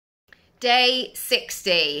Day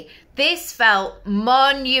 60. This felt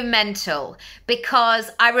monumental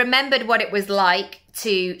because I remembered what it was like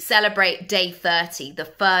to celebrate day 30, the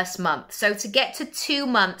first month. So to get to 2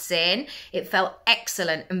 months in, it felt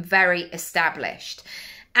excellent and very established.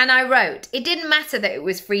 And I wrote, it didn't matter that it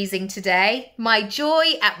was freezing today. My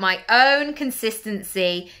joy at my own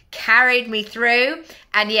consistency carried me through.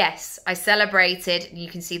 And yes, I celebrated,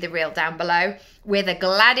 you can see the reel down below, with a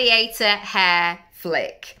gladiator hair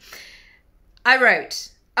flick. I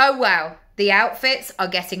wrote, oh wow, the outfits are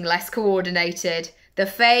getting less coordinated. The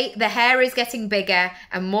hair is getting bigger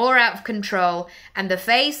and more out of control, and the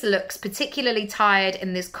face looks particularly tired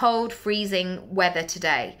in this cold, freezing weather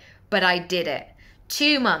today. But I did it.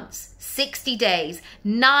 2 months, 60 days,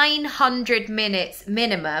 900 minutes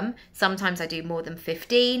minimum. Sometimes I do more than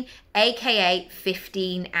 15, aka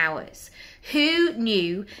 15 hours. Who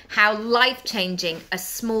knew how life-changing a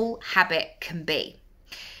small habit can be?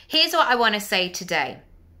 Here's what I want to say today.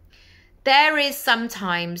 There is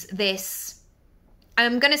sometimes this,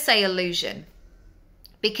 I'm going to say illusion,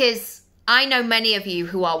 because I know many of you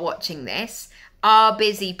who are watching this are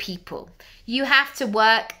busy people. You have to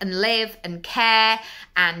work and live and care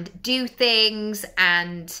and do things,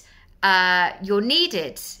 and you're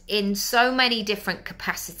needed in so many different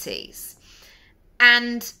capacities.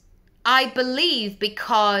 And I believe,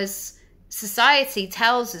 because society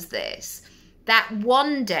tells us this, that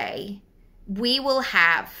one day we will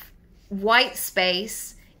have white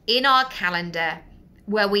space in our calendar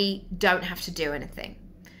where we don't have to do anything.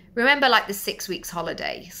 Remember, like the 6 weeks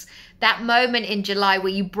holidays, that moment in July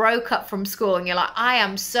where you broke up from school and you're like, I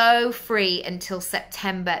am so free until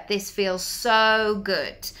September. This feels so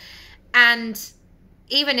good. And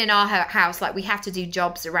even in our house, like, we have to do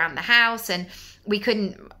jobs around the house, and we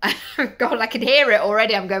couldn't, God, I can hear it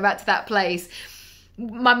already. I'm going back to that place.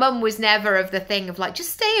 My mum was never of the thing of like,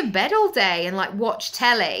 just stay in bed all day and like watch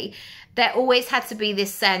telly. There always had to be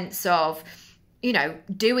this sense of, you know,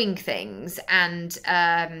 doing things and,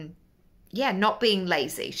 yeah, not being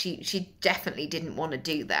lazy. She definitely didn't want to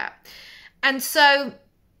do that. And so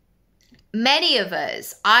many of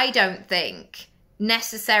us, I don't think,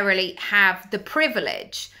 necessarily have the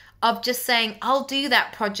privilege of just saying, I'll do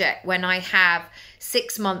that project when I have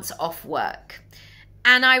 6 months off work.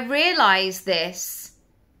 And I realized this,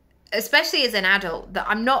 especially as an adult, that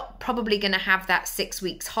I'm not probably going to have that 6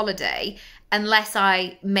 weeks holiday unless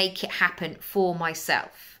I make it happen for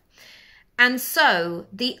myself. And so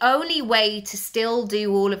the only way to still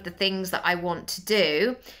do all of the things that I want to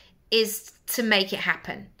do is to make it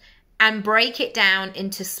happen and break it down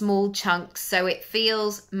into small chunks so it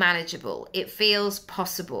feels manageable. It feels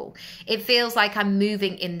possible. It feels like I'm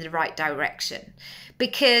moving in the right direction.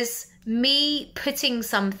 Because me putting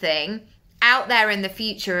something out there in the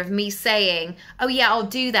future of me saying, oh yeah, I'll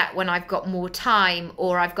do that when I've got more time,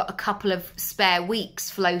 or I've got a couple of spare weeks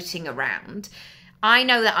floating around, I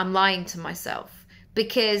know that I'm lying to myself,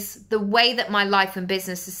 because the way that my life and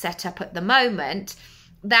business is set up at the moment,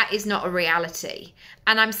 that is not a reality.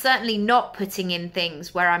 And I'm certainly not putting in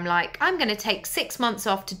things where I'm like, I'm going to take 6 months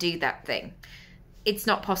off to do that thing. It's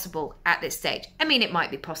not possible at this stage. I mean, it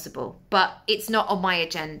might be possible, but it's not on my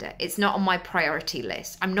agenda. It's not on my priority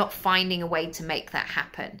list. I'm not finding a way to make that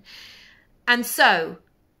happen. And so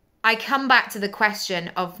I come back to the question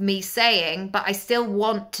of me saying, but I still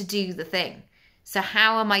want to do the thing. So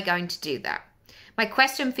how am I going to do that? My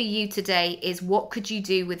question for you today is, what could you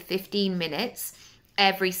do with 15 minutes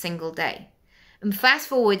every single day? And fast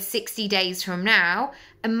forward 60 days from now,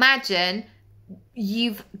 imagine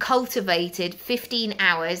you've cultivated 15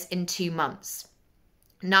 hours in 2 months,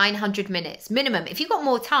 900 minutes minimum. If you've got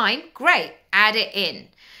more time, great, add it in.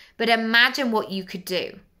 But imagine what you could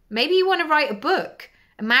do. Maybe you want to write a book.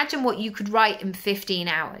 Imagine what you could write in 15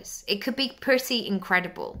 hours. It could be pretty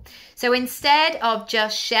incredible. So instead of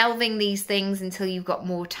just shelving these things until you've got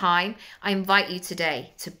more time, I invite you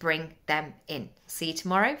today to bring them in. See you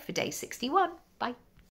tomorrow for day 61. Bye.